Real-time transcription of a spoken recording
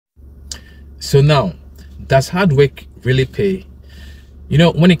So now, does hard work really pay?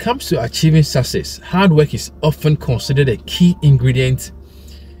 When it comes to achieving success, hard work is often considered a key ingredient.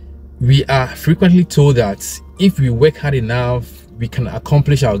 We are frequently told that if we work hard enough, we can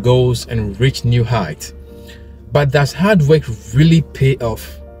accomplish our goals and reach new heights. But does hard work really pay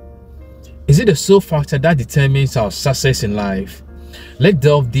off? Is it the sole factor that determines our success in life? Let's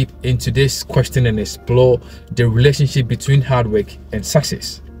delve deep into this question and explore the relationship between hard work and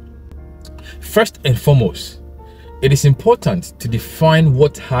success. First and foremost, it is important to define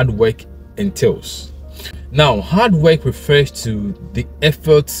what hard work entails. Now, hard work refers to the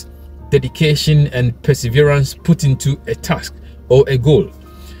effort, dedication, and perseverance put into a task or a goal.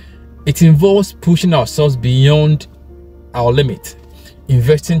 It involves pushing ourselves beyond our limit,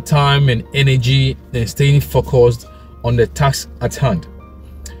 investing time and energy, and staying focused on the task at hand.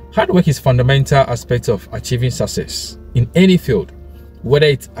 Hard work is a fundamental aspect of achieving success in any field, whether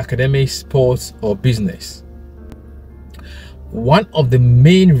it's academics, sports, or business. One of the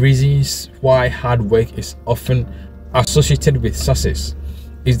main reasons why hard work is often associated with success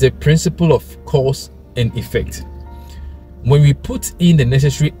is the principle of cause and effect. When we put in the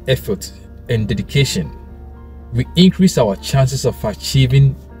necessary effort and dedication, we increase our chances of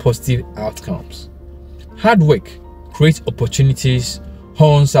achieving positive outcomes. Hard work creates opportunities,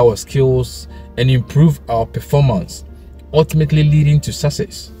 hones our skills, and improve our performance, ultimately leading to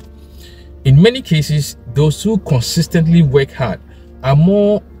success. In many cases, those who consistently work hard are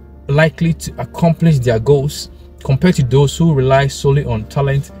more likely to accomplish their goals compared to those who rely solely on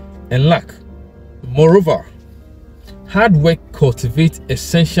talent and luck. Moreover, hard work cultivates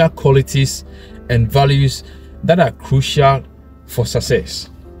essential qualities and values that are crucial for success.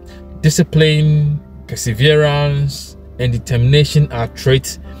 Discipline, perseverance, and determination are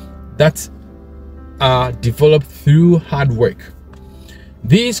traits that are developed through hard work.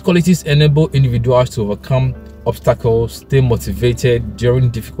 These qualities enable individuals to overcome obstacles, stay motivated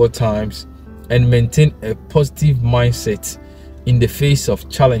during difficult times, and maintain a positive mindset in the face of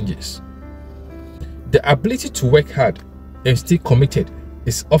challenges. The ability to work hard and stay committed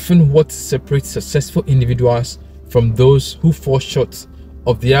is often what separates successful individuals from those who fall short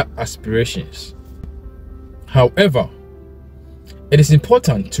of their aspirations. However, it is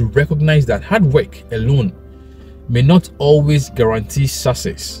important to recognize that hard work alone may not always guarantee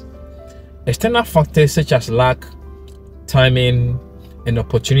success. External factors such as luck, timing, and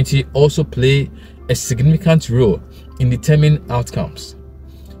opportunity also play a significant role in determining outcomes.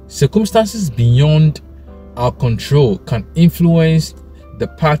 Circumstances beyond our control can influence the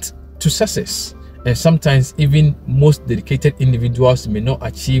path to success, and sometimes even most dedicated individuals may not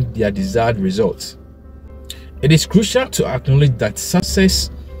achieve their desired results. It is crucial to acknowledge that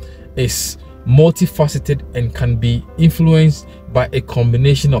success is multifaceted and can be influenced by a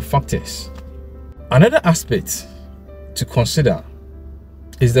combination of factors. Another aspect to consider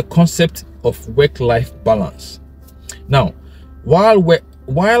is the concept of work-life balance. Now,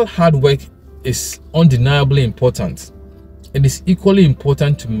 while hard work is undeniably important, it is equally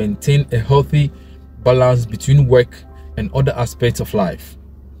important to maintain a healthy balance between work and other aspects of life.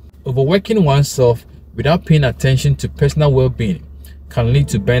 Overworking oneself without paying attention to personal well-being can lead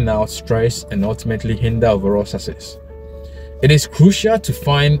to burnout, stress, and ultimately hinder overall success. It is crucial to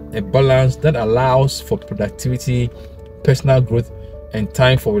find a balance that allows for productivity, personal growth, and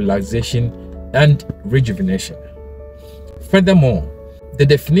time for relaxation and rejuvenation. Furthermore, the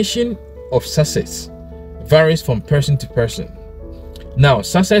definition of success varies from person to person. Now,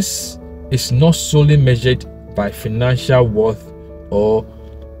 success is not solely measured by financial worth or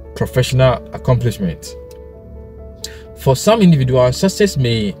professional accomplishment. For some individuals, success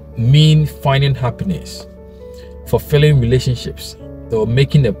may mean finding happiness, fulfilling relationships, or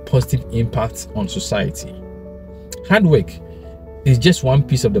making a positive impact on society. Hard work is just one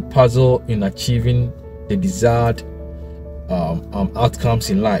piece of the puzzle in achieving the desired outcomes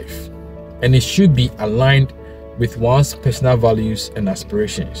in life, and it should be aligned with one's personal values and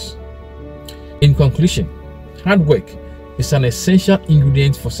aspirations. In conclusion, hard work is an essential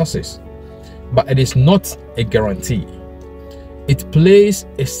ingredient for success, but it is not a guarantee. It plays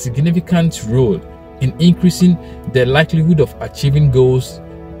a significant role in increasing the likelihood of achieving goals,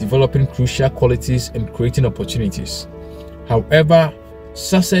 developing crucial qualities, and creating opportunities. However,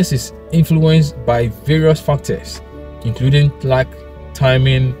 success is influenced by various factors, including luck,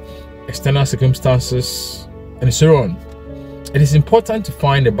 timing, external circumstances, and so on. It is important to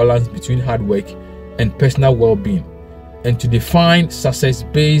find a balance between hard work and personal well-being, and to define success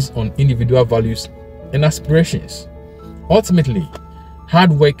based on individual values and aspirations. Ultimately,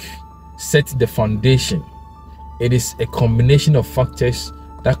 hard work sets the foundation. It is a combination of factors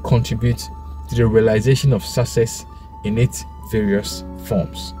that contribute to the realization of success in its various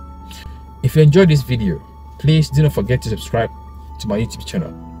forms. If you enjoyed this video, please do not forget to subscribe to my YouTube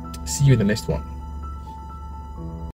channel. See you in the next one.